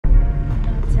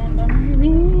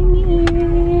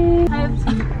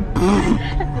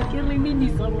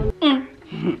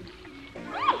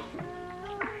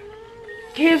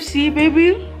KFC,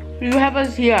 baby, you have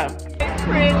us here.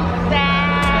 Princess.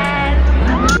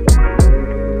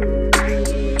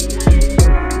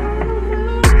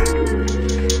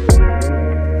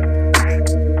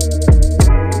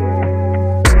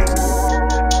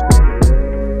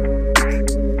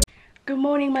 Good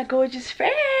morning, my gorgeous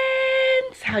friends.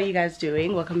 How you guys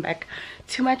doing? Welcome back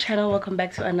to my channel. Welcome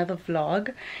back to another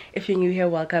vlog. If you're new here,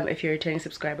 welcome. If you're a returning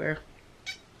subscriber,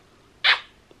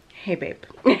 hey babe.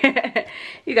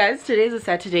 You guys, today is a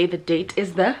Saturday. The date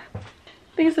is I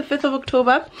think it's the 5th of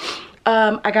October.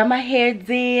 I got my hair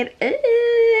did.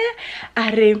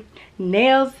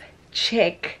 Nails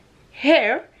check,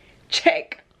 hair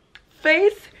check,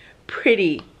 face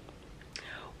pretty,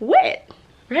 wet,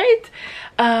 right?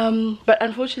 But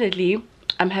unfortunately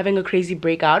I'm having a crazy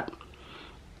breakout.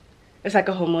 It's like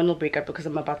a hormonal breakup because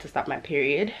I'm about to start my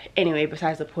period. Anyway,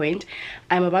 besides the point,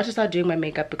 I'm about to start doing my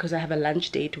makeup because I have a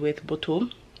lunch date with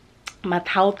Boto.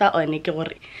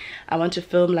 I want to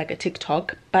film like a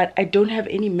TikTok, but I don't have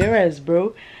any mirrors,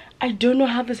 bro. I don't know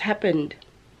how this happened.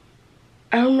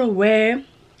 I don't know where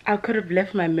I could have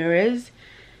left my mirrors.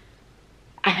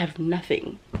 I have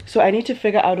nothing. So I need to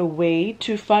figure out a way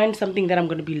to find something that I'm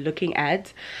going to be looking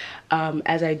at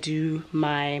as I do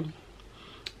my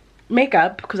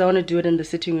makeup, because I want to do it in the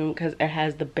sitting room because it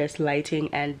has the best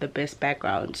lighting and the best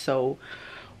background. So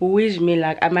wish me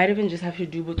luck. I might even just have to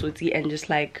do Bototi and just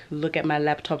like look at my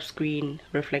laptop screen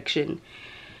reflection.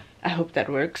 I hope that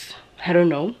works. I don't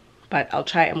know, but I'll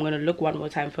try. I'm going to look one more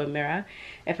time for a mirror.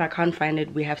 If I can't find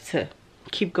it, we have to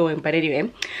keep going. But anyway,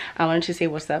 I wanted to say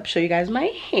what's up, show you guys my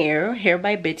hair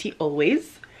by Betty.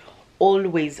 Always I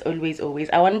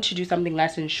wanted to do something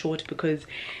nice and short because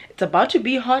it's about to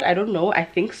be hot. I don't know, I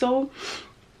think so.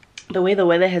 The way the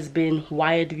weather has been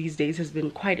wired these days has been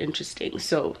quite interesting.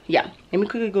 So yeah, let me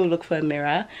quickly go look for a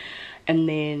mirror and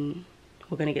then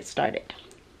we're gonna get started.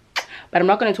 But I'm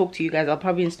not gonna talk to you guys. I'll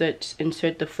probably insert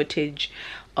the footage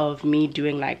of me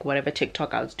doing like whatever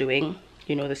TikTok I was doing,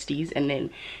 you know, the steez, and then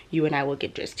you and I will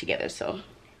get dressed together. So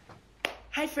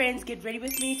hi friends, get ready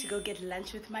with me to go get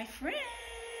lunch with my friend.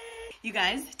 You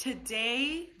guys,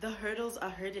 today the hurdles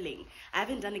are hurdling. I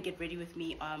haven't done a get ready with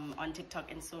me on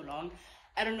TikTok in so long.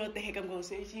 I don't know what the heck I'm gonna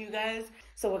say to you guys,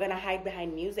 so we're gonna hide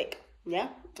behind music. Yeah,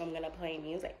 I'm gonna play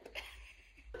music.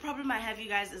 The problem I have, you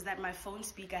guys, is that my phone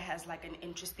speaker has like an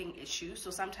interesting issue,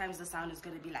 so sometimes the sound is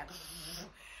gonna be like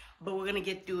but we're gonna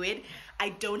get through it. I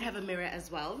don't have a mirror as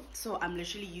well, so I'm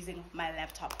literally using my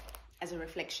laptop as a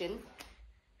reflection.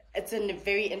 It's a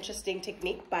very interesting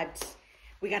technique, but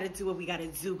we gotta do what we gotta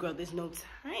do, girl. There's no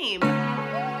time.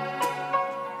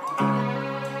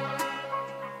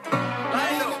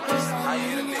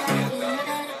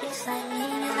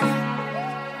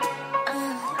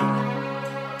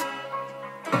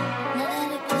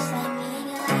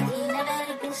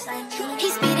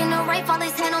 He's speeding no right, fall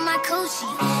his hand on my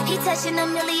coochie. He touching a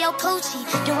millio coochie.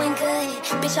 Doing good,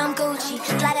 bitch, I'm Gucci.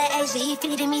 Fly to Asia, he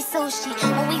feeding me sushi.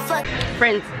 When we fuck.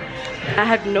 Friends, I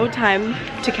had no time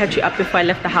to catch you up before I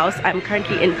left the house. I'm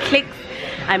currently in Clicks.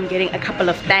 I'm getting a couple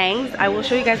of things. I will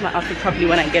show you guys my outfit probably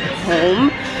when I get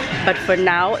home. But for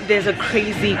now, there's a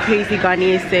crazy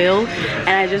Garnier sale. And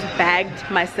I just bagged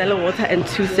my cellar water and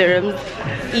 2 serums.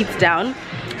 Eats down.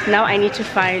 Now I need to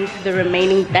find the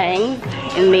remaining things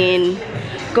and then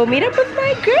go meet up with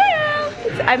my girl.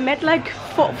 I met like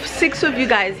 6 of you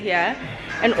guys here.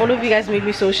 And all of you guys made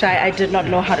me so shy. I did not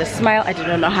know how to smile. I did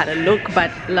not know how to look.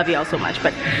 But love you all so much.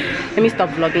 But let me stop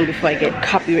vlogging before I get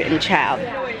copywritten, child.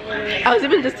 I was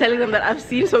even just telling them that I've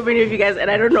seen so many of you guys and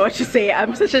I don't know what to say.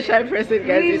 I'm such a shy person,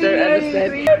 guys. You don't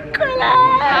understand.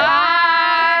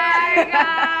 Hi,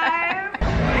 guys.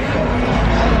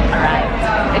 Alright.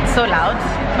 It's so loud,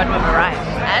 but we've arrived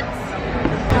at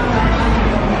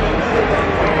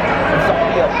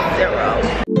Zero.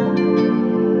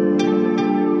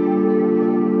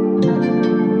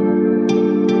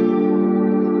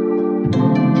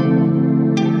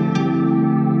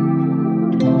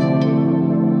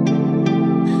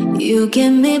 You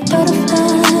give me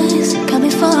butterflies, got me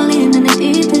falling in the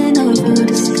deep end of your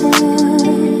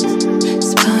disguise.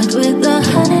 Spot with the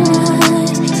honey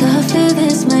lights, so I feel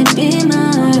this might be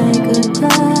my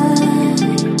goodbye.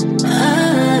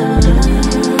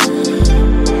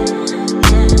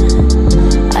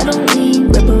 I don't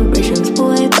need reparations,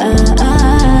 boy,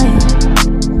 bye.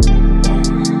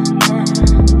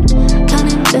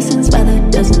 Counting blessings by the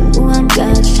dozen, one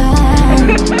got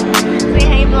shy. Say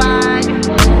hey, vlog.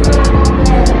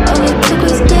 All it took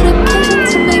was dedication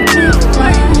to make me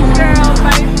fly.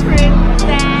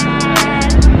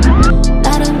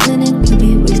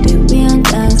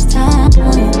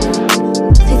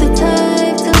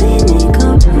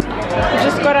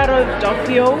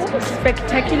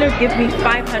 give me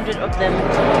 500 of them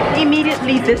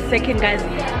immediately this second, guys.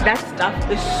 That stuff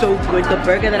is so good. The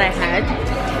burger that I had,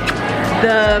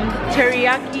 the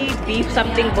teriyaki beef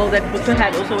something bowl that Butu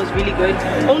had also was really good.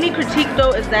 Only critique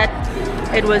though is that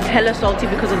it was hella salty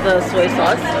because of the soy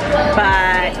sauce.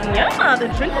 But yeah, the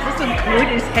drink was also good.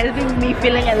 It's helping me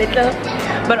feeling a little.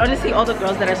 But honestly, all the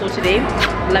girls that I saw today,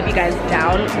 love you guys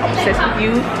down. Obsessed with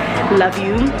you. Love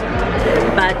you.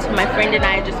 But my friend and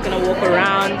I are just gonna walk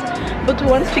around. Butu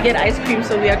wants to get ice cream,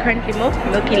 so we are currently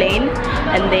Milky Lane.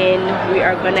 And then we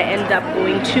are gonna end up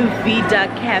going to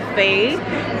Vida Cafe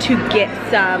to get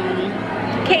some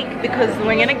cake because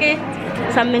we're gonna get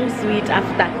something sweet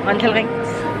after.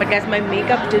 But guys, my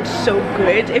makeup did so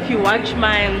good. If you watch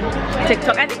my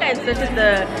TikTok, I think I inserted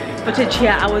the footage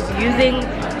here. I was using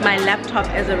my laptop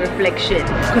as a reflection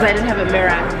because I didn't have a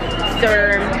mirror, so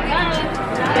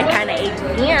I kind of ate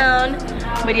down.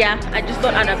 But yeah, I just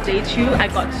thought I'd update you. I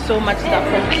got so much stuff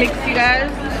from Clicks, you guys.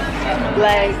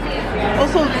 Like,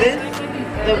 also this,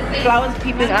 the flowers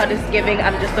peeping out is giving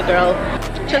I'm just a girl.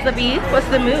 Chusabi, what's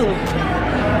the move?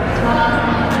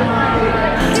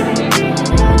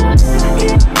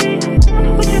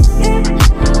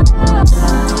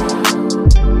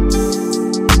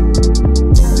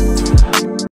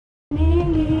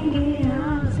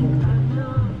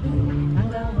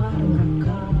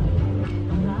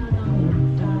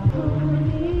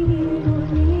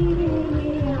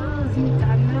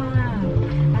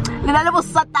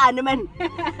 Naman.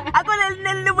 Ako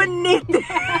naliwanit.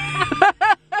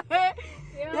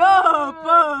 Yo,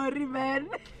 sorry man.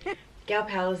 Gal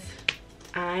pals,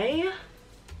 I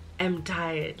am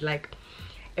tired. Like,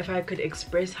 if I could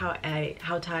express how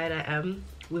tired I am,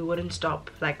 we wouldn't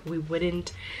stop. Like,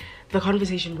 the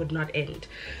conversation would not end.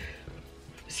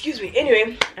 Excuse me.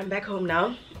 Anyway, I'm back home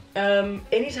now.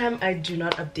 Anytime I do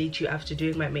not update you after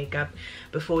doing my makeup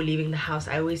before leaving the house,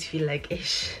 I always feel like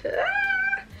ish.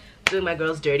 Doing my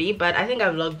girls dirty, but I think I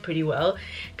vlogged pretty well,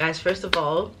 guys. First of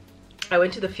all, I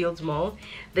went to the Fields Mall.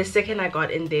 The second I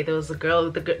got in there was a girl,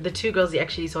 the two girls you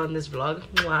actually saw in this vlog.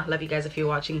 Mwah, love you guys if you're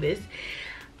watching this.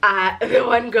 The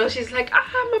one girl, she's like,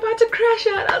 I'm about to crash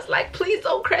out. I was like, please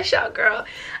don't crash out, girl.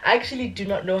 I actually do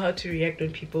not know how to react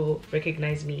when people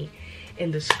recognize me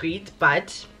in the street,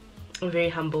 but I'm very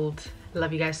humbled.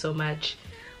 Love you guys so much,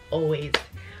 always.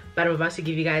 But I'm about to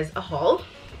give you guys a haul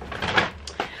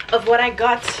of what I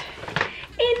got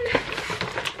in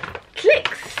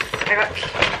Clicks. I got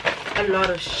a lot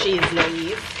of shiz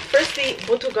naive. Firstly,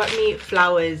 Boto got me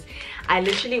flowers. I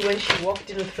literally, when she walked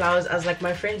in with flowers, I was like,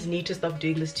 my friends need to stop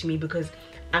doing this to me because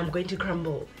I'm going to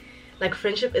crumble. Like,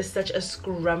 friendship is such a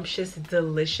scrumptious,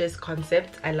 delicious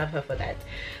concept. I love her for that.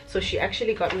 So she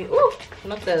actually got me, ooh,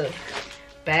 not the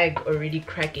bag already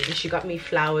cracking. She got me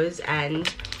flowers and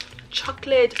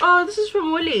chocolate. Oh, this is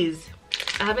from Woolies.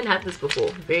 I haven't had this before.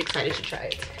 Very excited to try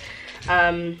it.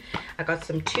 I got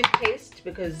some toothpaste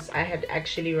because I had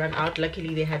actually run out.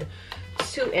 Luckily they had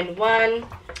 2 in 1.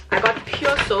 I got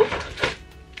pure soap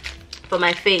for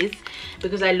my face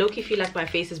because I low-key feel like my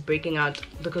face is breaking out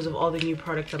because of all the new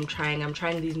products I'm trying. I'm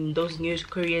trying those new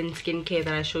Korean skincare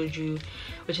that I showed you,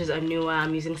 which is Anua.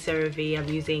 I'm using CeraVe. I'm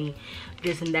using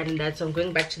this and that and that. So I'm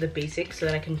going back to the basics so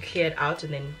that I can clear it out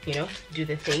and then, you know, do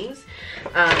the things.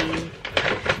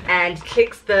 And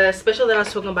Clicks, the special that I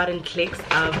was talking about in Clicks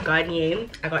of Garnier,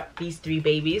 I got these 3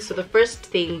 babies. So the first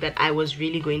thing that I was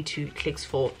really going to Clicks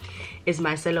for is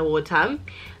micellar water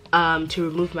to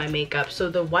remove my makeup. So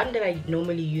the one that I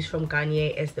normally use from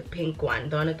Garnier is the pink one,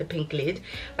 the one with the pink lid,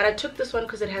 but I took this one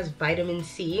because it has vitamin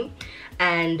C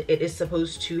and it is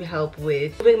supposed to help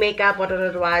with removing makeup, what,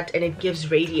 and it gives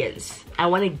radiance. I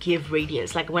want to give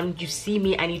radiance. Like, when you see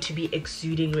me, I need to be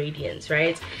exuding radiance,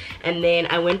 right? And then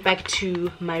I went back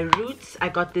to my roots. I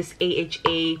got this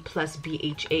AHA plus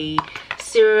BHA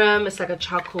serum. It's like a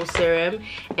charcoal serum.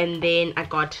 And then I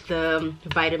got the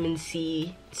vitamin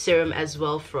C serum as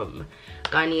well from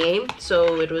Garnier.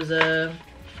 So it was a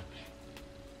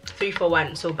 3 for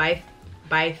 1. So buy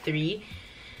 3.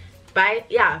 Buy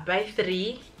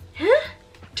 3. Huh?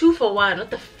 2 for 1.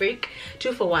 What the freak?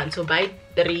 2 for 1. So buy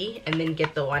 3 and then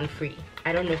get the 1 free.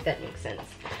 I don't know if that makes sense.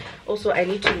 Also, I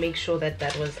need to make sure that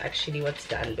that was actually what's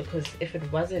done, because if it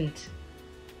wasn't,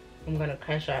 I'm gonna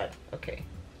crash out. Okay.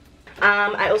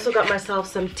 I also got myself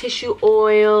some tissue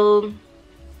oil,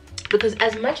 because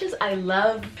as much as I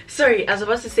love,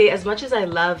 as much as I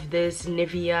love this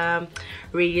Nivea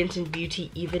Radiant and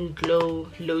Beauty Even Glow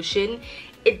lotion,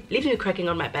 it leaves me cracking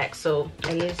on my back. So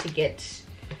I needed to get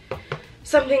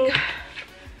something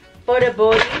for the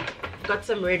body. Got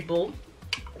some Red Bull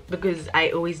because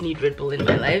I always need Red Bull in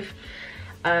my life.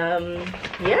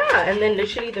 Yeah, and then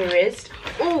literally the rest.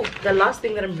 Oh, the last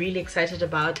thing that I'm really excited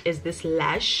about is this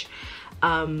lash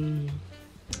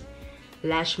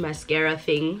mascara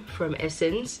thing from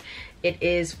Essence. It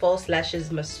is False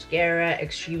Lashes Mascara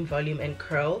Extreme Volume and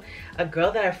Curl. A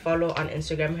girl that I follow on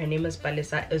Instagram, her name is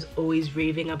Balisa, is always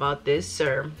raving about this,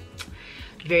 so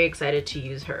very excited to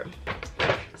use her.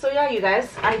 So yeah, you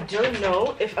guys, I don't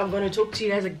know if I'm gonna talk to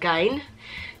you guys again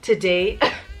today.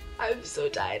 I'm so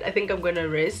tired. I think I'm gonna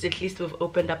rest. At least we've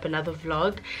opened up another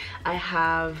vlog. I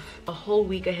have a whole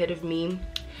week ahead of me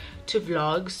to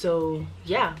vlog, so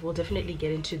yeah, we'll definitely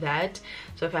get into that.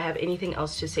 So if I have anything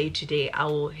else to say today, I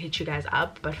will hit you guys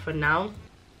up, but for now,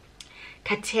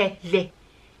 katele.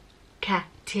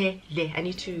 I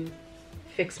need to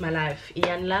fix my life.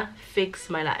 Iyanla, fix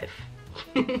my life.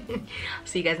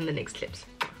 See you guys in the next clips.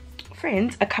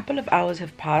 Friends, a couple of hours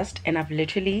have passed and I've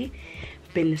literally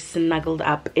been snuggled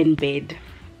up in bed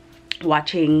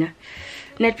watching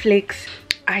Netflix.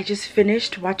 I just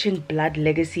finished watching Blood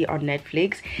Legacy on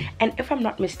Netflix, and if I'm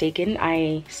not mistaken,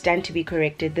 I stand to be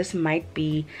corrected, this might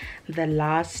be the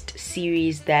last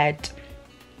series that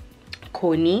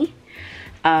Connie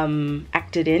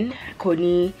acted in.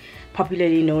 Connie,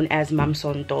 popularly known as Mam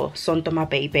Sonto my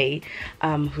baby,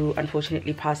 who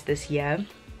unfortunately passed this year.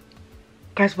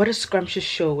 Guys, what a scrumptious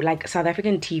show. Like, South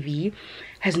African TV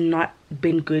has not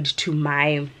been good to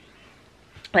my,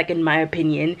 like, in my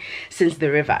opinion, since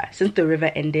The River. Since The River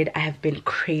ended, I have been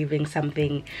craving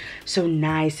something so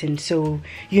nice and so,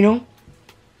 you know,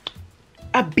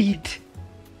 upbeat.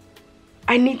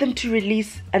 I need them to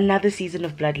release another season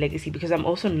of Blood Legacy because I'm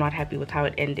also not happy with how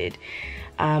it ended.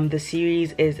 The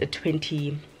series is a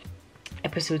 20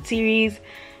 episode series.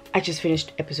 I just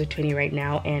finished episode 20 right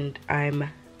now and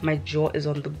my jaw is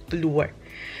on the floor.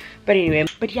 But anyway,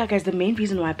 but yeah guys, the main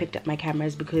reason why I picked up my camera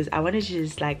is because I wanted to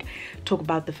just like talk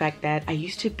about the fact that I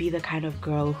used to be the kind of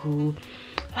girl who,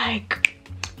 like,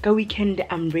 go weekend,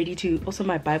 I'm ready to, also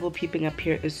my Bible peeping up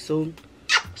here is so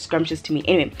scrumptious to me.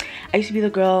 Anyway, I used to be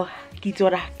the girl,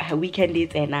 weekend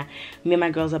is, and me and my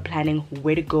girls are planning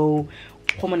where to go,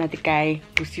 home on the guy,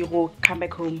 come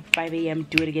back home 5 a.m,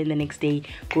 do it again the next day,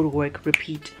 go to work,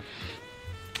 repeat.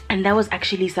 And that was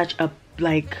actually such a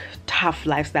like tough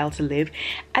lifestyle to live.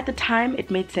 At the time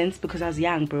it made sense because I was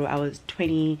young, bro. I was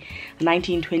 19,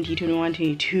 20, 21,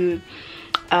 22.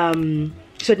 So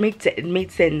it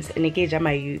made sense in engage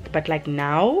my youth. But like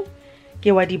now,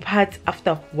 get what parts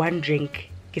after one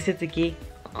drink,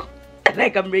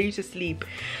 like I'm ready to sleep.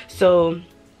 So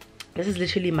this is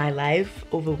literally my life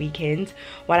over weekends.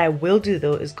 What I will do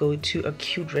though is go to a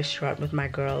cute restaurant with my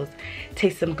girls,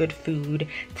 taste some good food,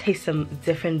 taste some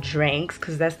different drinks,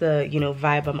 because that's the, you know,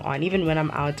 vibe I'm on. Even when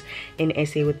I'm out in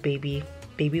SA with baby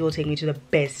will take me to the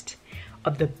best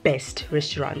of the best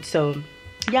restaurants. So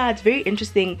yeah, it's very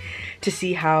interesting to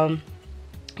see how,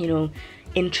 you know,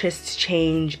 interests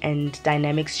change and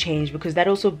dynamics change, because that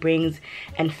also brings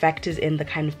and factors in the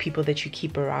kind of people that you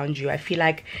keep around you. I feel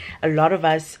like a lot of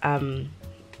us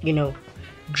you know,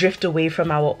 drift away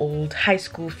from our old high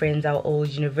school friends, our old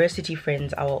university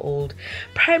friends, our old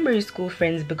primary school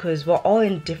friends, because we're all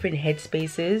in different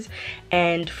headspaces.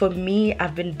 And for me,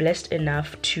 I've been blessed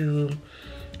enough to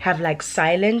have like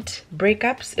silent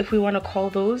breakups, if we want to call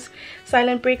those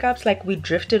silent breakups. Like, we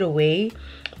drifted away,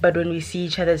 but when we see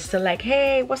each other, it's still like,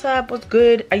 hey, what's up, what's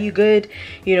good, are you good?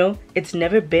 You know, it's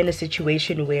never been a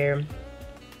situation where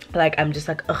like I'm just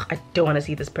like, ugh, I don't want to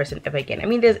see this person ever again. I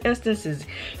mean, there's instances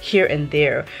here and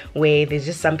there where there's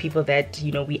just some people that,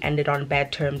 you know, we ended on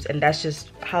bad terms, and that's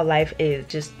just how life is,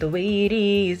 just the way it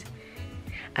is.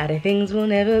 Other things will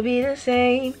never be the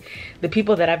same. The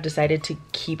people that I've decided to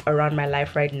keep around my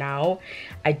life right now,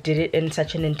 I did it in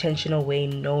such an intentional way,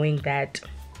 knowing that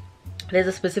there's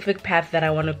a specific path that I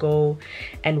want to go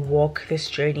and walk this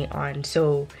journey on.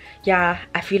 So yeah,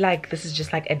 I feel like this is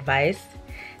just like advice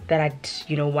that I'd,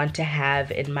 you know, want to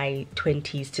have in my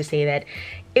 20s, to say that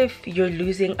if you're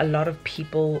losing a lot of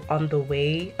people on the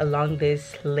way along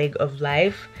this leg of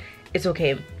life, it's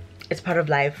okay. It's part of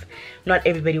life. Not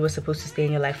everybody was supposed to stay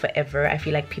in your life forever. I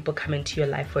feel like people come into your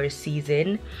life for a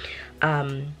season.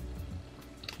 You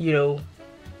know,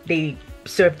 they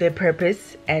serve their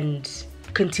purpose and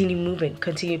continue moving,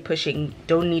 continue pushing.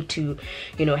 Don't need to,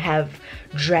 you know, have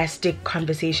drastic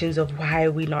conversations of why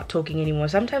are we not talking anymore.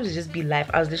 Sometimes it just be life.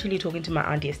 I was literally talking to my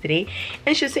aunt yesterday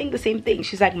and she was saying the same thing.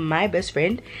 She's like, my best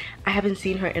friend, I haven't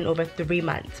seen her in over 3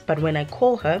 months, but when I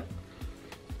call her,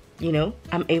 you know,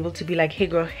 I'm able to be like, hey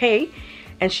girl, hey,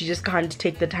 and she just can't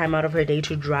take the time out of her day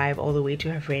to drive all the way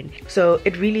to her friend. So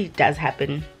it really does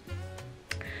happen.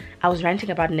 I was ranting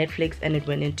about Netflix and it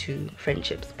went into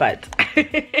friendships, but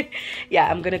yeah,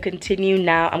 I'm gonna continue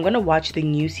now. I'm gonna watch the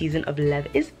new season of Love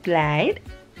is Blind.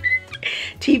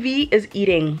 TV is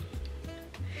eating.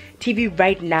 TV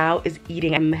right now is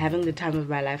eating. I'm having the time of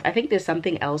my life. I think there's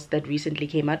something else that recently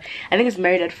came out. I think it's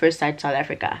Married at First Sight South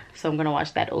Africa, so I'm gonna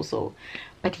watch that also.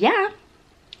 But yeah,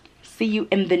 see you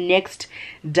in the next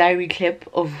diary clip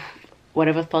of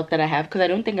whatever thought that I have, because I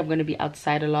don't think I'm going to be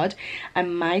outside a lot. I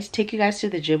might take you guys to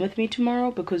the gym with me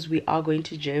tomorrow, because we are going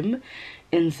to gym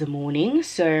in the morning.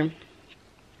 So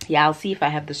yeah, I'll see if I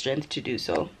have the strength to do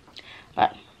so.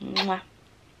 But mwah,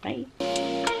 bye.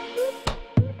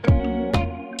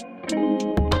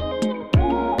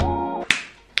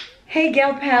 Hey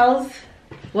gal pals,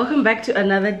 welcome back to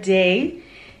another day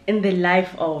in the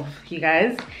life of you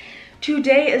guys.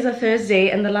 Today is a Thursday,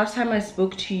 and the last time I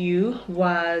spoke to you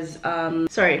was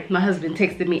sorry, my husband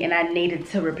texted me and I needed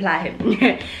to reply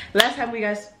him. Last time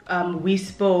we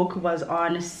spoke was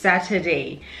on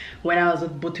Saturday when I was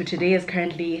with Butu. Today is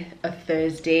currently a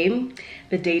Thursday.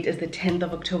 The date is the 10th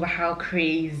of October. How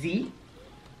crazy.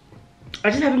 I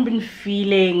just haven't been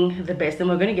feeling the best, and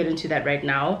we're going to get into that right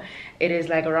now. It is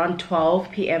like around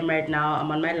 12 p.m. right now. I'm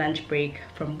on my lunch break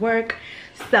from work,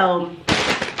 so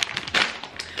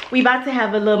we about to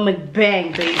have a little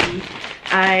mukbang, baby.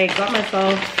 I got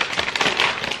myself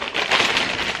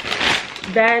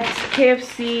that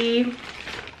KFC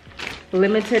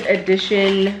limited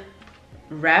edition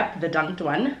wrap, the dunked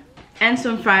one, and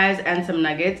some fries and some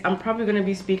nuggets. I'm probably gonna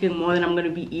be speaking more than I'm gonna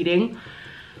be eating,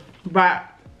 but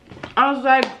I was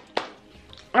like,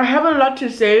 I have a lot to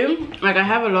say. Like, I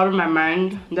have a lot in my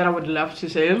mind that I would love to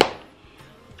say.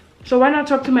 So why not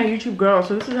talk to my YouTube girl?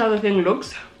 So this is how the thing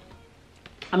looks.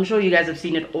 I'm sure you guys have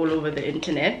seen it all over the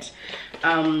internet.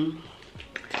 But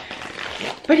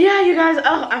yeah, you guys,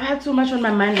 I've had so much on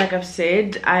my mind. Like I've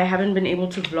said, I haven't been able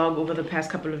to vlog over the past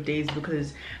couple of days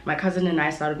because my cousin and I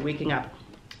started waking up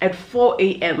at 4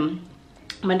 a.m.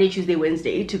 Monday, Tuesday,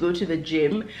 Wednesday to go to the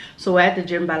gym. So we're at the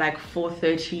gym by like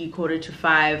 4:30,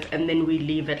 4:45, and then we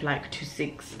leave at like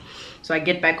 6. So I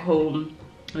get back home,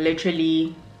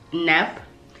 literally nap,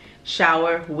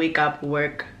 shower, wake up,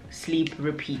 work, sleep,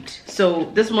 repeat. So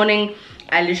this morning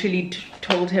I literally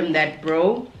told him that,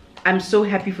 bro, I'm so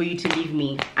happy for you to leave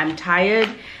me. I'm tired.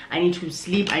 I need to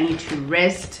sleep. I need to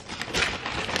rest.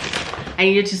 I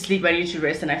needed to sleep. I need to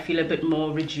rest, and I feel a bit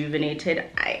more rejuvenated.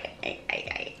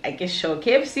 I guess sure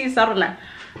KFC sarna,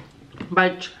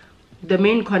 but the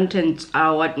main contents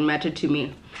are what matter to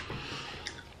me.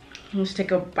 Let's take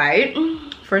a bite.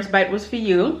 First bite was for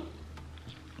you.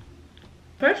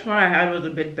 First one I had was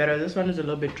a bit better. This one is a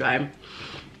little bit dry.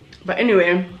 But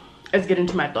anyway, let's get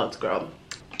into my thoughts, girl.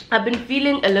 I've been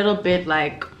feeling a little bit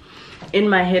like in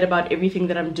my head about everything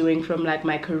that I'm doing, from like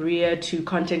my career to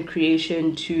content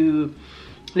creation to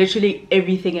literally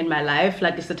everything in my life.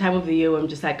 Like, it's the time of the year where I'm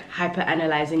just like hyper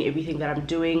analyzing everything that I'm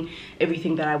doing,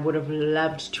 everything that I would have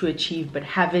loved to achieve but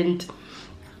haven't,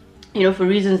 you know, for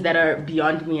reasons that are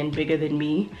beyond me and bigger than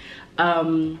me.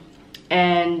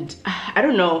 And I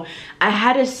don't know, I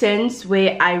had a sense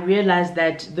where I realized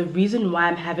that the reason why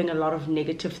I'm having a lot of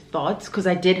negative thoughts, because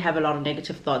I did have a lot of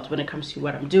negative thoughts when it comes to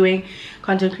what I'm doing,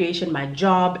 content creation, my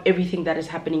job, everything that is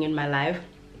happening in my life.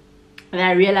 And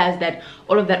I realized that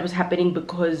all of that was happening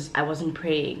because I wasn't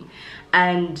praying.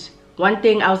 And one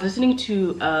thing, I was listening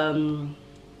to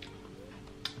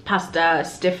Pastor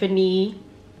Stephanie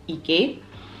Ike.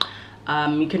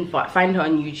 You can find her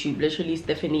on YouTube, literally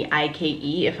Stephanie Ike,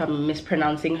 if I'm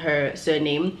mispronouncing her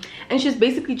surname. And she's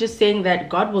basically just saying that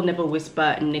God will never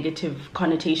whisper negative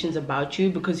connotations about you,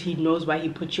 because he knows why he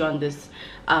put you on this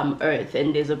earth,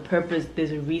 and there's a purpose,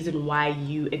 there's a reason why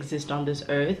you exist on this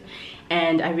earth.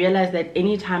 And I realized that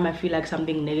anytime I feel like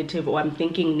something negative, or I'm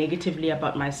thinking negatively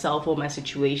about myself or my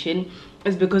situation,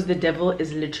 is because the devil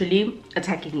is literally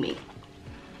attacking me.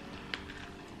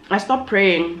 I stopped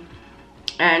praying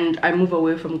and I move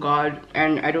away from God,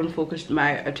 and I don't focus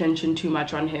my attention too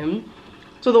much on him.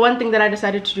 So the one thing that I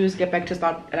decided to do is get back to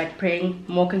start like praying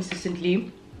more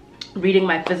consistently, reading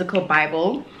my physical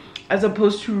Bible as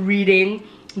opposed to reading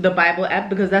the Bible app,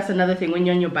 because that's another thing. When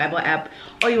you're on your Bible app,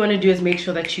 all you want to do is make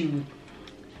sure that you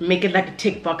make it like a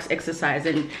tick box exercise,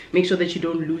 and make sure that you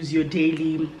don't lose your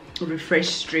daily refresh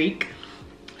streak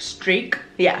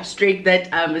that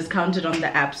is counted on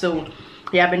the app. So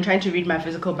yeah, I've been trying to read my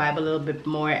physical Bible a little bit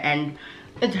more, and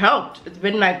it helped. It's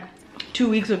been like 2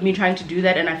 weeks of me trying to do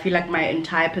that, and I feel like my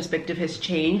entire perspective has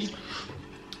changed.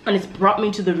 And it's brought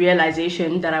me to the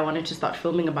realization that I wanted to start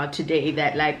filming about today,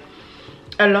 that like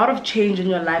a lot of change in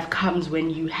your life comes when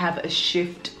you have a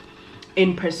shift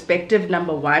in perspective,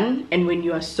 number one, and when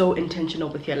you are so intentional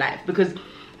with your life. Because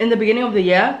in the beginning of the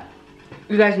year,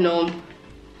 you guys know,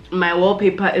 my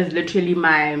wallpaper is literally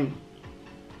my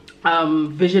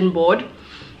vision board.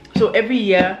 So every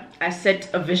year I set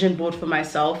a vision board for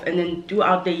myself, and then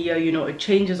throughout the year, you know, it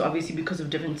changes obviously because of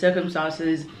different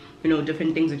circumstances, you know,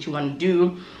 different things that you want to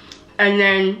do. And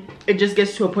then it just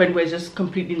gets to a point where it's just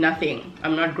completely nothing.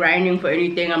 I'm not grinding for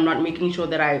anything. I'm not making sure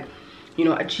that I, you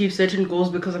know, achieve certain goals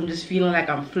because I'm just feeling like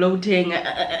I'm floating,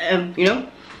 you know.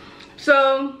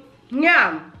 So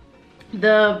yeah,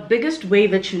 the biggest way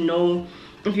that you know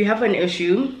if you have an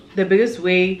issue, the biggest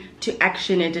way to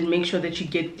action it and make sure that you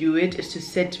get through it is to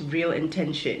set real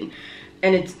intention.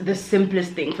 And it's the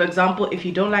simplest thing. For example, if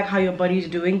you don't like how your body is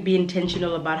doing, be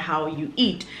intentional about how you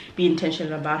eat. Be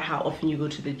intentional about how often you go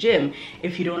to the gym.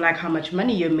 If you don't like how much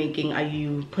money you're making, are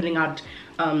you putting out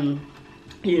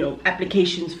you know,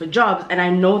 applications for jobs? And I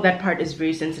know that part is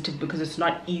very sensitive because it's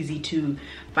not easy to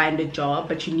find a job,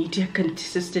 but you need to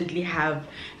consistently have,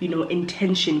 you know,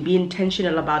 intention. Be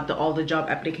intentional about all the job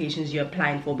applications you're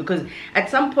applying for, because at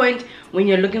some point when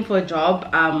you're looking for a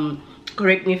job,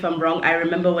 correct me if I'm wrong, I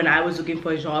remember when I was looking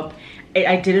for a job,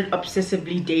 I did it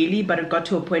obsessively daily, but it got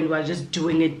to a point where I was just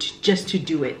doing it just to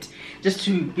do it, just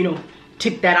to, you know,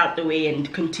 tick that out the way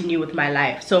and continue with my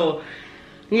life. So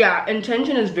yeah,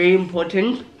 intention is very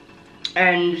important.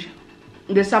 And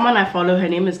there's someone I follow, her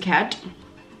name is Kat,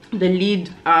 the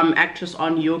lead actress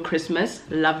on Your Christmas.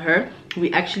 Love her.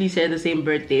 We actually share the same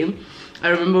birthday. I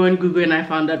remember when Google and I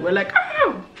found out, we're like,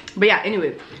 oh. But yeah,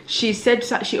 anyway, she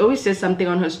always says something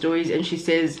on her stories, and she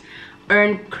says,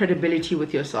 earn credibility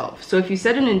with yourself. So if you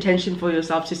set an intention for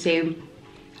yourself to say,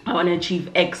 I want to achieve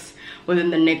X within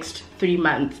the next 3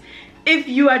 months, if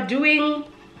you are doing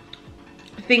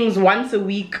things once a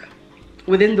week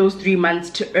within those 3 months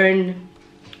to earn,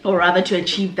 or rather to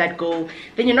achieve that goal,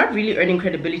 then you're not really earning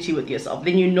credibility with yourself.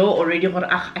 Then you know already what,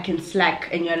 I can slack,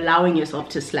 and you're allowing yourself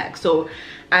to slack. So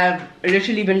I've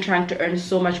literally been trying to earn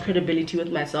so much credibility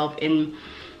with myself in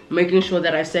making sure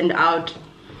that I send out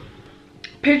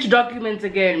pitch documents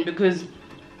again, because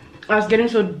I was getting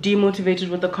so demotivated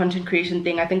with the content creation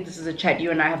thing. I think this is a chat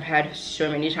you and I have had so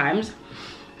many times,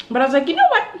 but I was like, you know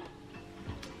what,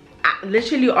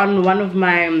 literally on one of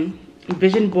my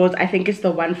vision boards, I think it's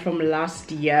the one from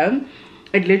last year,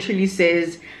 it literally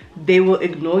says they will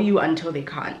ignore you until they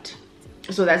can't.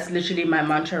 So that's literally my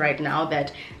mantra right now,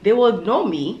 that they will ignore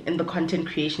me in the content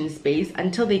creation space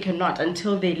until they cannot,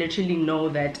 until they literally know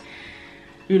that,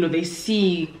 you know, they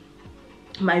see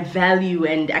my value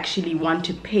and actually want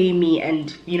to pay me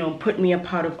and, you know, put me a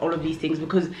part of all of these things.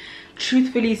 Because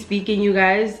truthfully speaking, you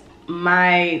guys,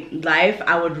 my life,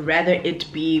 I would rather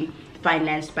it be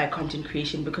financed by content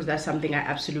creation, because that's something I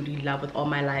absolutely love with all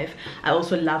my life. I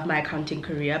also love my accounting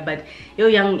career, but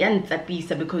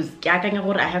because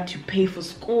I have to pay for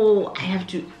school, I have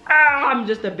to, I'm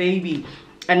just a baby.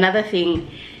 Another thing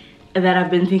that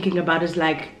I've been thinking about is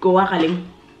like you know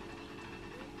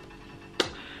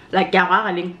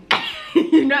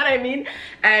what I mean?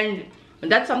 And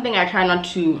that's something I try not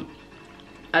to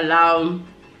allow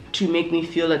to make me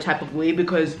feel a type of way,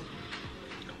 because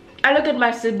I look at my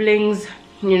siblings,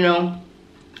 you know,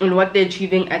 and what they're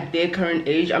achieving at their current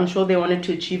age. I'm sure they wanted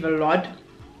to achieve a lot,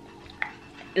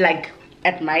 like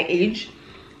at my age,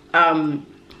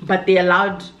 but they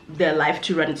allowed their life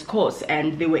to run its course,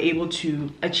 and they were able to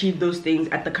achieve those things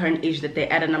at the current age that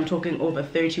they're at. And I'm talking over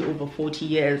 30, over 40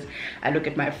 years. I look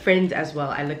at my friends as well.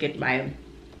 I look at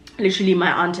literally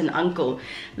my aunt and uncle,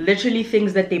 literally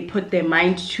things that they put their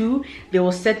mind to, they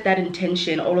will set that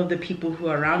intention, all of the people who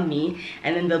are around me,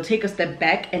 and then they'll take a step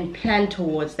back and plan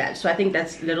towards that. So I think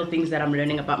that's little things that I'm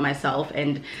learning about myself,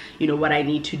 and you know, what I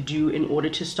need to do in order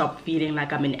to stop feeling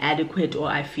like I'm inadequate, or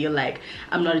I feel like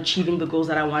I'm not achieving the goals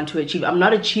that I want to achieve. I'm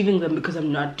not achieving them because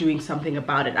I'm not doing something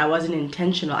about it. I wasn't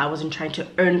intentional. I wasn't trying to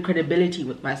earn credibility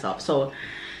with myself. So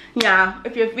yeah,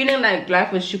 if you're feeling like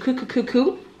life is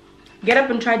shukukukuku, get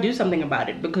up and try to do something about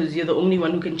it, because you're the only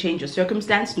one who can change your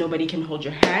circumstance. Nobody can hold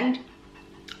your hand,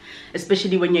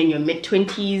 especially when you're in your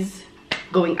mid-20s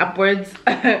going upwards.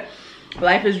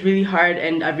 Life is really hard,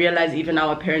 and I realize even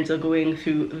our parents are going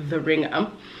through the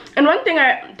ringer. And one thing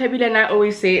Tabitha and I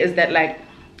always say is that, like,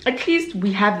 at least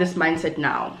we have this mindset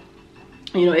now.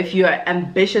 You know, if you're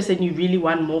ambitious and you really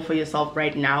want more for yourself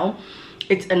right now,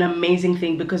 it's an amazing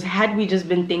thing, because had we just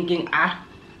been thinking,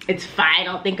 it's fine,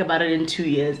 I'll think about it in 2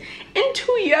 years. In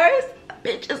 2 years, a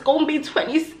bitch is gonna be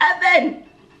 27.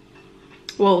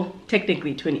 Well,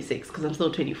 technically 26, because I'm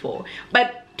still 24.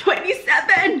 But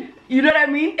 27, you know what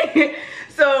I mean?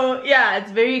 So yeah,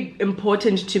 it's very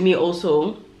important to me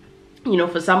also you know,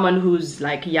 for someone who's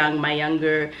like young, my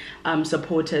younger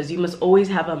supporters, you must always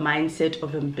have a mindset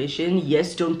of ambition.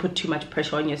 Yes, don't put too much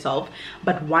pressure on yourself,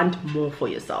 but want more for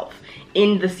yourself.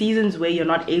 In the seasons where you're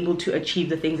not able to achieve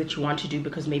the things that you want to do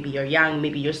because maybe you're young,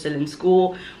 maybe you're still in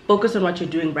school, focus on what you're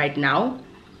doing right now.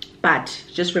 But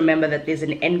just remember that there's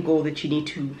an end goal that you need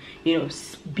to, you know,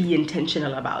 be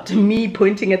intentional about. Me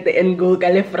pointing at the end goal,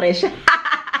 gale fresh.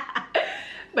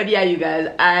 But yeah, you guys,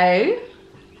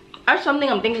 that's something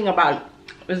I'm thinking about.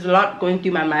 There's a lot going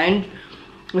through my mind.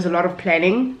 There's a lot of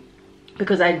planning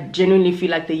because I genuinely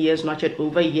feel like the year is not yet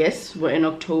over. Yes, we're in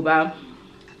October.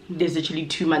 There's literally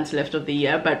 2 months left of the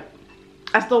year, but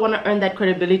I still want to earn that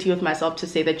credibility with myself to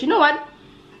say that, you know what,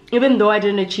 even though I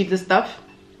didn't achieve this stuff,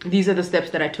 these are the steps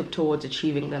that I took towards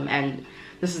achieving them, and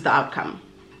this is the outcome.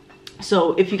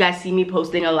 So if you guys see me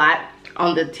posting a lot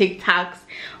on the TikToks,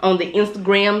 on the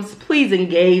Instagrams, please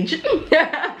engage.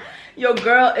 Your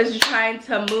girl is trying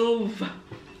to move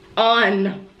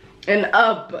on and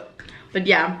up. But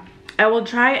yeah, I will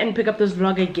try and pick up this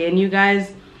vlog again, you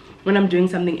guys, when I'm doing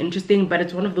something interesting. But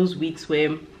it's one of those weeks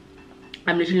where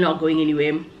I'm literally not going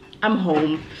anywhere. I'm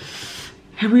home.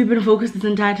 Have we been focused this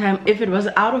entire time? If it was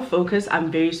out of focus,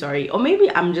 I'm very sorry. Or maybe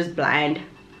I'm just blind.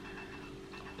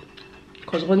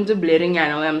 Because when the bleeding, I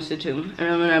know I'm sitting.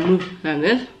 And when I move like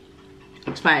this,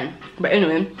 it's fine. But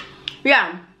anyway,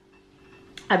 yeah.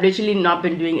 I've literally not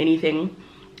been doing anything.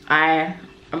 I'm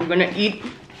gonna eat.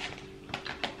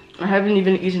 I haven't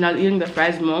even eaten. I'm eating the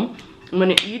fries more. I'm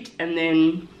gonna eat and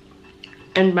then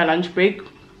end my lunch break,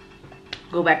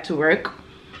 go back to work.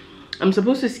 I'm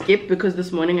supposed to skip because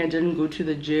this morning I didn't go to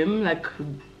the gym, like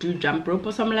do jump rope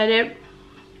or something like that.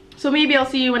 So maybe I'll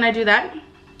see you when I do that,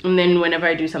 and then whenever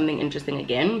I do something interesting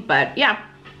again. But yeah,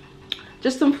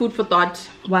 just some food for thought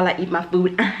while I eat my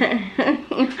food.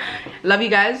 Love you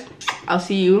guys. I'll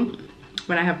see you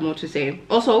when I have more to say.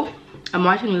 Also, I'm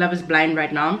watching Love is Blind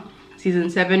right now. Season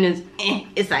 7 is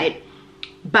inside.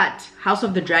 But House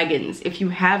of the Dragons, if you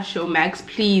have Showmax,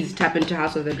 please tap into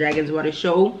House of the Dragons. What a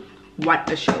show. What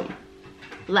a show.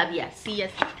 Love ya. See ya.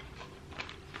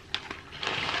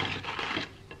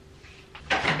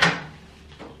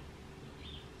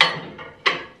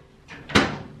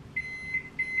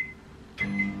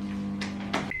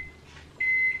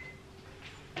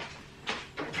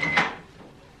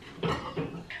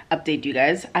 Update, you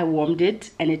guys, I warmed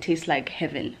it and it tastes like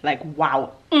heaven. Like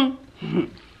wow.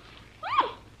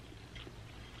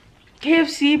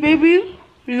 KFC, baby,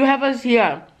 you have us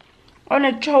here on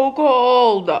a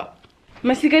chokehold.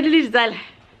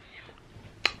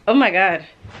 Oh my god,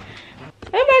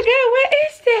 oh my god, where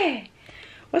is that?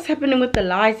 What's happening with the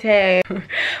lights here?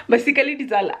 Basically,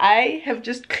 I have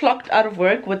just clocked out of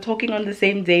work. We're talking on the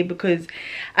same day because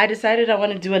I decided I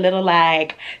want to do a little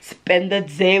like spend the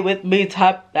day with me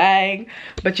type thing.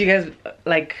 But you guys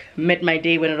like met my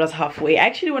day when it was halfway. I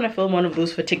actually want to film one of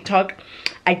those for TikTok.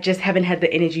 I just haven't had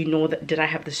the energy, nor did I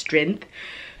have the strength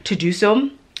to do so.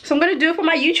 So I'm gonna do it for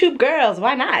my YouTube girls.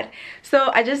 Why not?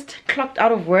 So I just clocked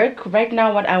out of work. Right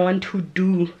now, what I want to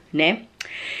do, ne?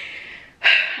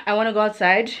 I want to go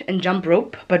outside and jump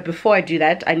rope, but before I do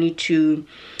that, I need to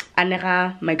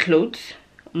anera my clothes,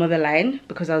 mother line,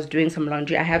 because I was doing some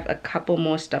laundry. I have a couple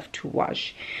more stuff to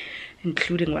wash,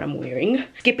 including what I'm wearing.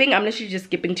 Skipping, I'm literally just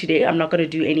skipping today. I'm not going to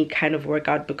do any kind of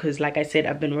workout because, like I said,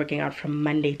 I've been working out from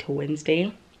Monday to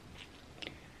Wednesday.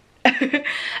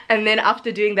 And then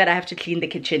after doing that, I have to clean the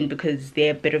kitchen because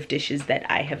there are a bit of dishes that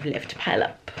I have left pile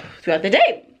up throughout the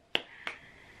day.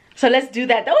 So let's do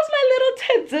that. That was my little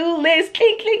to-do list.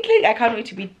 Clink, clink, clink. I can't wait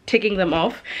to be ticking them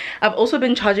off. I've also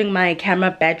been charging my camera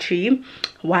battery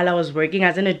while I was working. I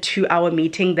was in a 2-hour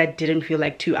meeting that didn't feel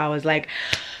like 2 hours. Like,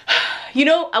 you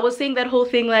know, I was saying that whole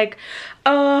thing like,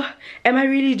 am I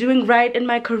really doing right in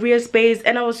my career space?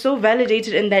 And I was so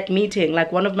validated in that meeting.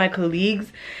 Like, one of my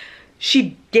colleagues,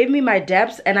 she gave me my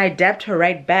daps and I dapped her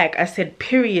right back. I said,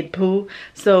 period, poo.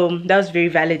 So that was very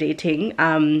validating.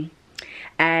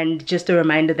 And just a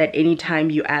reminder that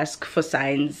anytime you ask for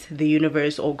signs, the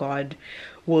universe or God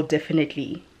will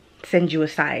definitely send you a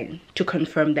sign to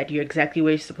confirm that you're exactly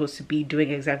where you're supposed to be,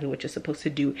 doing exactly what you're supposed to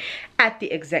do at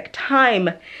the exact time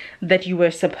that you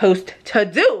were supposed to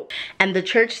do. And the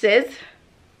church says,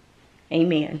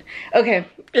 amen. Okay,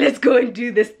 let's go and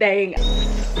do this thing.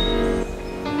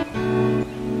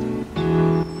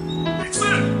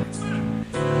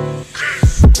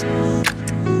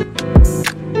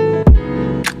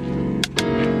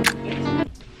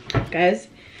 Guys,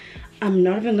 I'm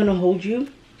not even gonna hold you.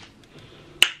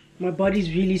 My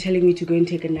body's really telling me to go and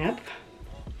take a nap,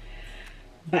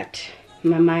 but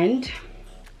my mind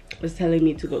was telling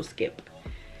me to go skip.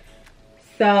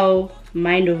 So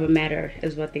mind over matter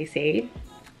is what they say.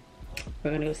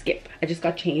 We're gonna go skip. I just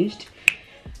got changed.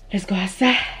 Let's go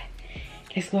outside.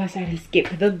 Let's go outside and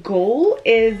skip. The goal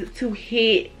is to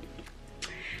hit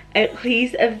at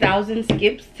least 1,000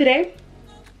 skips today.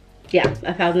 Yeah,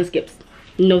 1,000 skips.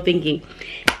 No thinking.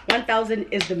 1,000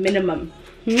 is the minimum.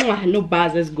 No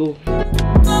bars, let's go.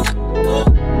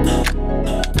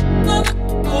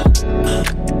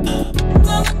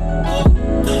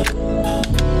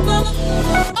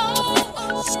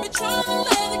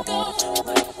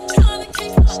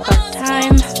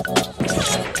 Time.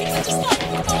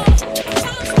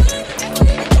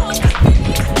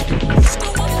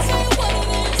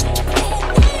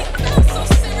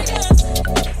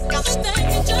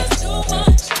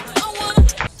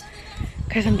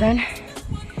 Guys, I'm done.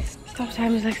 Stop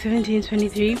time is like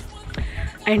 17:23.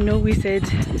 I know we said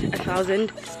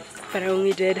 1,000, but I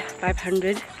only did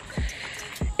 500.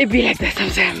 It be like that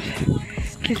sometimes.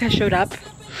 At least I showed up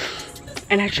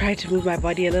and I tried to move my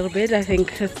body a little bit. I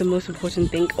think that's the most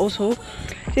important thing. Also,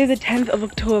 today is the 10th of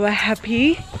October.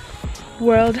 Happy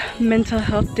World Mental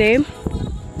Health Day.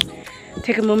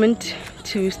 Take a moment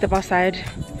to step outside,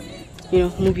 you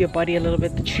know, move your body a little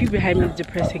bit. The tree behind me is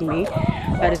depressing me,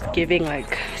 but it's giving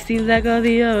like, seems like all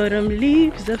the autumn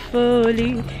leaves are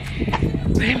falling.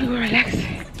 But then we go relax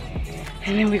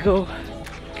and then we go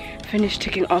finish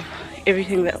ticking off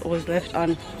everything that was left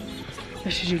on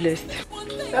the to-do list.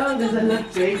 Oh, there's a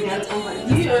lot going on over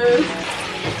here.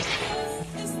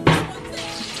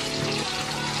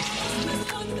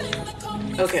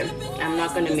 Okay, I'm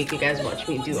not gonna make you guys watch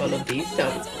me do all of these, so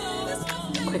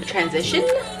quick transition.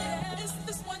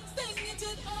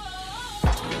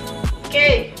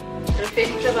 Okay,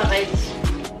 perfect to the right.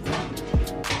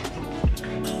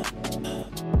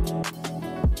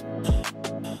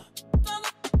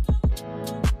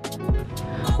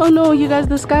 Oh no, you guys,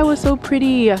 the sky was so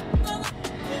pretty.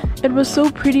 It was so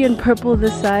pretty and purple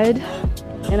this side,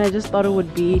 and I just thought it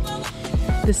would be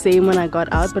the same when I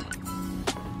got out. But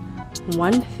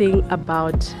one thing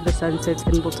about the sunsets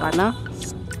in Botswana,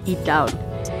 eat down.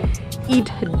 Eat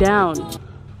down.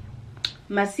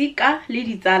 Masika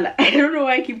Lidizala. I don't know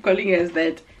why I keep calling it as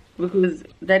that, because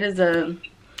that is a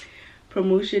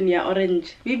promotion. Yeah,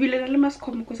 orange. Maybe little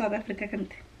Mascom because South Africa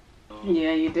can't.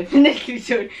 Yeah, you definitely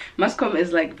should. Mascom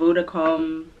is like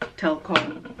Vodacom,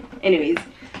 Telcom. Anyways,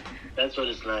 that's what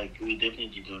it's like. We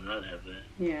definitely do not have that.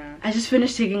 Yeah. I just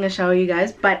finished taking a shower, you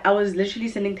guys, but I was literally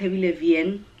sending Tebile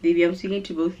VN. Baby, I'm speaking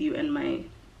to both you and my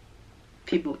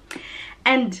people.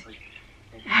 And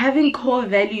having core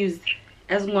values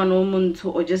as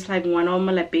Ngwanomuntu or just like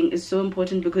Ngwanomalaping is so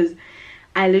important, because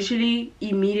I literally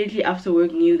immediately after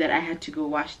work knew that I had to go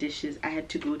wash dishes, I had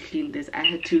to go clean this, I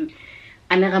had to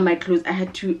anara my clothes, I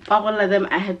had to parola them,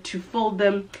 I had to fold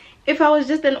them. If I was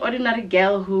just an ordinary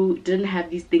girl who didn't have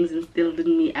these things instilled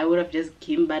in me, I would have just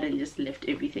came back and just left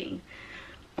everything.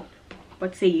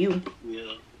 What say you?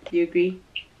 Yeah. Do you agree?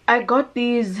 I got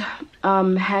these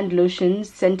hand lotions,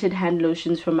 scented hand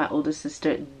lotions from my older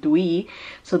sister Dwi.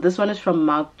 So this one is from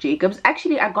Marc Jacobs.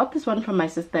 Actually, I got this one from my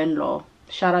sister-in-law.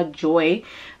 Shout out Joy.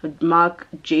 Marc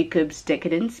Jacobs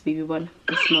Decadence baby one.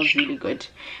 It smells really good.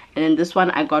 And then this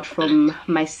one I got from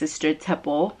my sister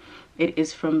Tepo. It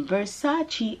is from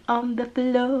Versace on the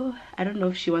floor. I don't know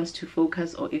if she wants to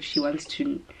focus or if she wants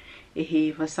to.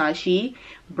 Versace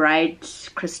Bright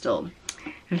Crystal.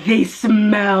 They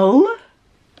smell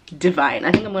divine.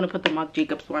 I think I'm gonna put the Marc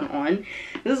Jacobs one on.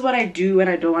 This is what I do when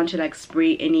I don't want to like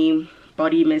spray any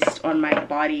body mist on my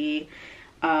body,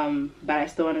 but I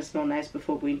still want to smell nice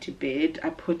before going to bed. I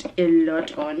put a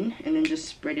lot on and then just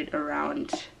spread it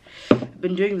around. I've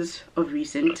been doing this of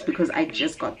recent because I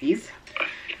just got these,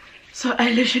 so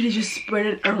I literally just spread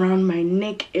it around my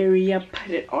neck area,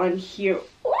 put it on here.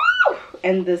 Woo!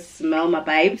 And the smell, my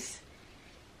vibes,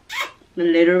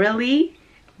 literally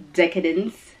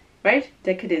decadence. Right?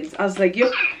 Decadence. I was like,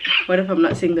 yo, what if I'm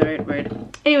not saying the right word?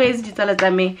 Anyways,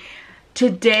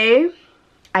 today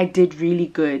I did really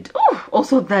good. Ooh,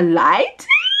 also the light.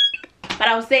 But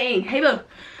I was saying, hey bro,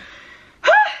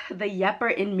 the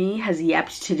yapper in me has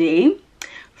yapped today,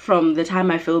 from the time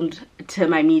I filmed to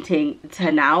my meeting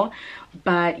to now.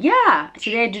 But yeah,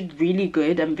 today I did really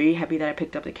good. I'm very happy that I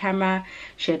picked up the camera,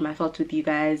 shared my thoughts with you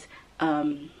guys,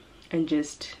 and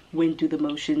just went through the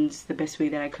motions the best way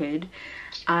that I could.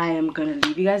 I am gonna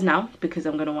leave you guys now because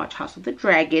I'm gonna watch House of the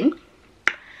Dragon.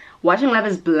 Watching Love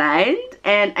is Blind,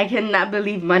 and I cannot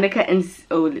believe Monica and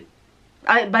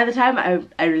by the time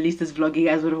I released this vlog, you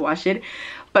guys would have watched it.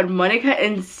 But Monica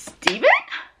and Steven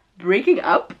breaking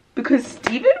up because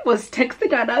Steven was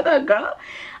texting another girl.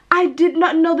 I did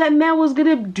not know that man was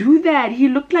gonna do that. He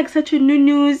looked like such a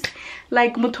news,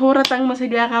 like motora tang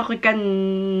mosadi ya gagwe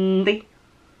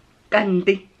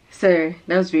kante. So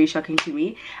that was very shocking to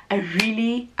me. I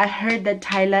heard that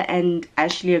Tyler and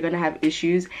Ashley are gonna have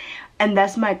issues, and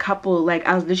that's my couple. Like,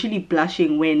 I was literally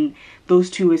blushing when those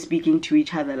two were speaking to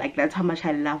each other. Like, that's how much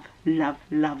I love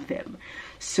them.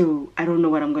 So I don't know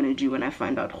what I'm gonna do when I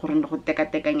find out.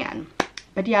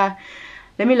 But yeah,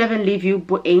 let me love and leave you,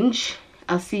 Bo Ange.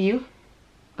 I'll see you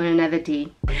on another day.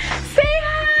 Say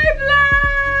hi,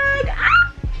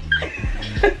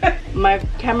 vlog! My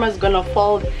camera's gonna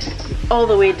fall all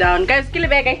the way down. Guys, kill it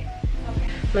back, eh?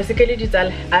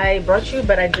 I brought you,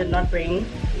 but I did not bring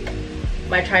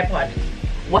my tripod.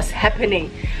 What's happening?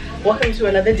 Welcome to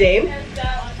another day.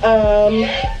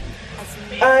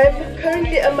 I'm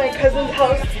currently at my cousin's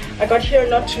house. I got here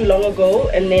not too long ago,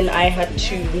 and then I had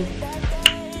to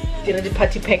do the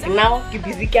party pack. Now you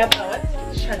busy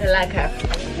shakalaka,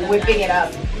 whipping it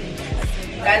up.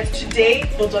 Guys, today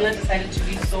Dodona decided to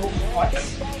be so hot.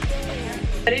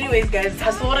 But anyways, guys,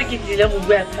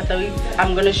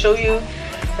 I'm gonna show you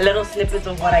a little snippets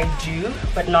of what I do,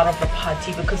 but not of the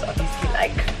party, because obviously,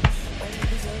 like,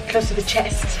 close to the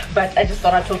chest. But I just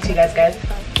thought I'd talk to you guys.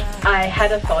 I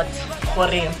had a thought,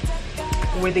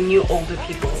 we're the new older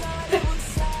people.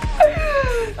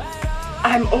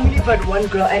 I'm only but one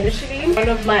girl. I literally, one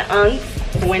of my aunts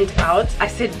went out. I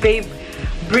said, babe,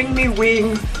 bring me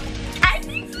wings.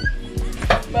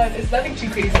 But it's nothing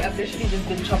too crazy. I've literally just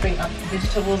been chopping up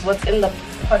vegetables. What's in the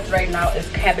pot right now is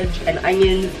cabbage and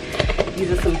onions.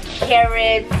 These are some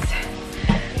carrots.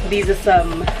 These are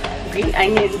some green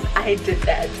onions. I did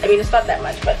that. I mean, it's not that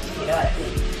much, but you know what I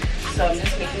mean. So I'm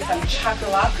just making some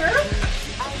chakalaka.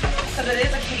 So it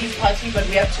is a kiddies party, but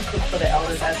we have to cook for the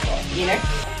elders as well, you know?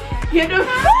 You know?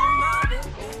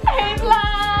 Hey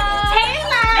vlog! Hey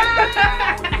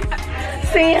vlog!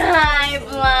 Say hi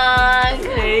vlog!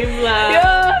 Hey vlog! Yo,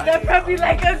 they're probably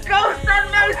like a ghost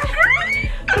on my screen!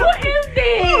 Who is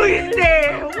there? Who is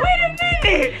there? Wait a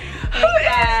minute! Who is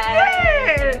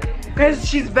there? Because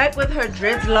she's back with her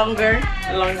dreads longer.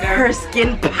 Her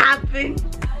skin popping.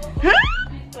 Huh?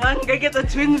 I'm gonna get the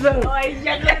twins out.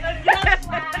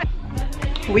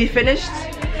 We finished.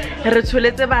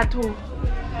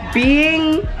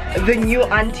 Being the new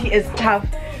auntie is tough,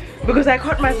 because I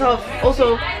caught myself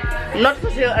also not for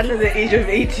sale under the age of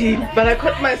 18, but I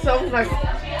caught myself like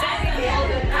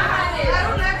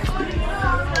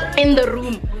in the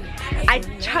room. I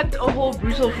chugged a whole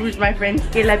brutal fruit, my friends.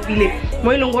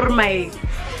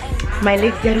 My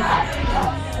legs get.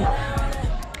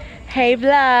 Hey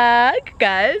vlog,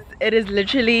 guys, it is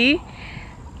literally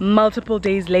multiple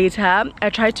days later. I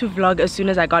tried to vlog as soon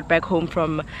as I got back home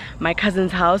from my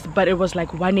cousin's house, but it was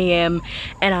like 1 AM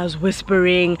and I was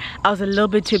whispering. I was a little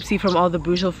bit tipsy from all the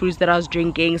brutal fruits that I was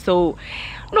drinking, so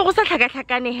no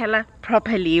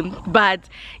properly. But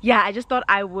yeah, I just thought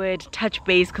I would touch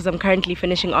base because I'm currently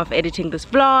finishing off editing this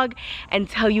vlog and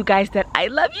tell you guys that I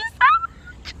love you so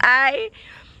much. I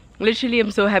literally am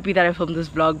so happy that I filmed this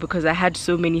vlog because I had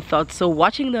so many thoughts. So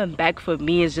watching them back for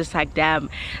me is just like, damn,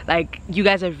 like, you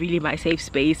guys are really my safe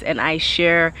space, and I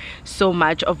share so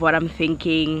much of what I'm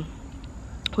thinking,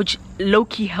 which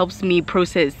low-key helps me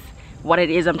process what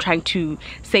it is I'm trying to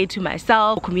say to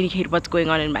myself, communicate what's going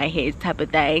on in my head, type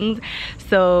of things.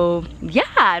 So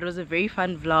yeah, it was a very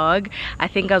fun vlog. I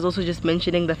think I was also just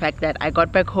mentioning the fact that I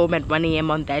got back home at 1 AM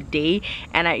on that day,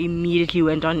 and I immediately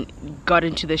got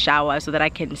into the shower so that I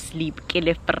can sleep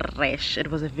fresh. It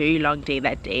was a very long day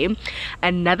that day.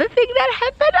 Another thing that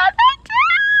happened on that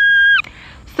day,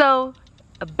 so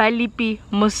Balipi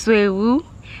Moswewu,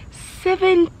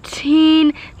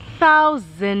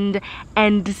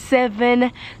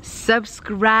 17,007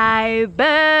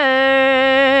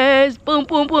 subscribers. Boom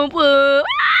boom boom boom.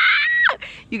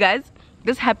 You guys,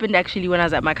 this happened actually when I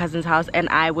was at my cousin's house and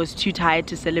I was too tired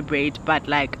to celebrate, but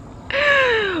like,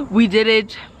 we did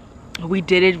it. We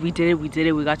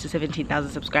got to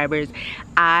 17,000 subscribers.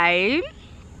 I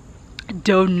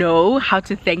don't know how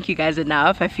to thank you guys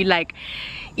enough. I feel like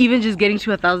even just getting to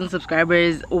 1,000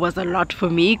 subscribers was a lot for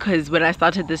me, because when I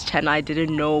started this channel I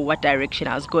didn't know what direction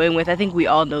I was going with. I think we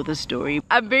all know the story.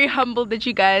 I'm very humbled that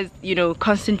you guys, you know,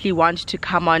 constantly want to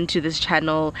come on to this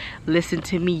channel, listen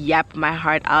to me yap my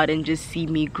heart out and just see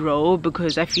me grow,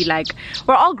 because I feel like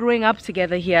we're all growing up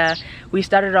together here. We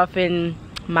started off in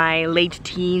my late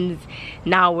teens,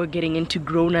 now we're getting into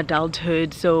grown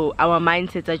adulthood, so our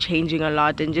mindsets are changing a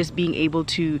lot, and just being able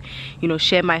to, you know,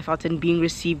 share my thoughts and being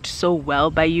received so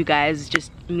well by you guys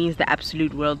just means the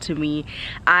absolute world to me.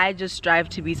 I just strive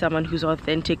to be someone who's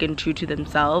authentic and true to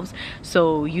themselves,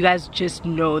 so you guys just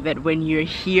know that when you're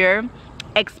here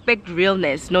expect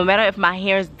realness. No matter if my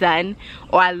hair is done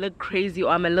or I look crazy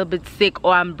or I'm a little bit sick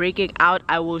or I'm breaking out,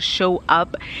 I will show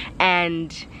up.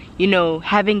 And you know,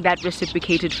 having that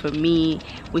reciprocated for me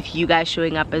with you guys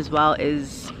showing up as well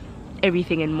is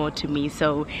everything and more to me.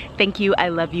 So thank you. I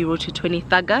love you. Road to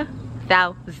 20,000.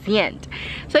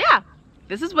 So yeah,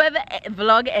 this is where the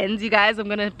vlog ends, you guys. I'm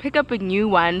gonna pick up a new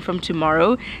one from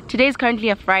tomorrow. Today is currently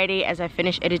a Friday as I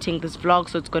finish editing this vlog,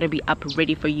 so it's gonna be up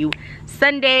ready for you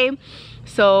Sunday.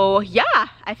 So yeah,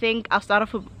 I think I'll start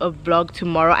off a vlog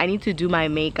tomorrow. I need to do my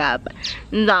makeup.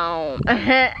 No.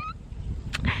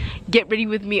 Get ready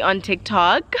with me on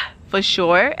TikTok for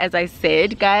sure. As I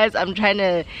said, guys, I'm trying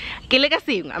to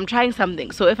I'm trying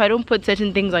something. So if I don't put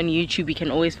certain things on YouTube, you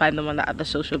can always find them on the other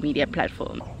social media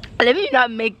platform. Let me not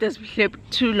make this clip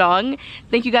too long.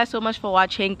 Thank you guys so much for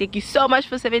watching. Thank you so much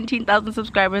for 17,000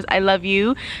 subscribers. I love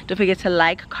you. Don't forget to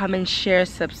like, comment, share,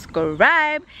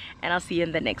 subscribe, and I'll see you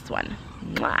in the next one.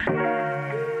 Mwah.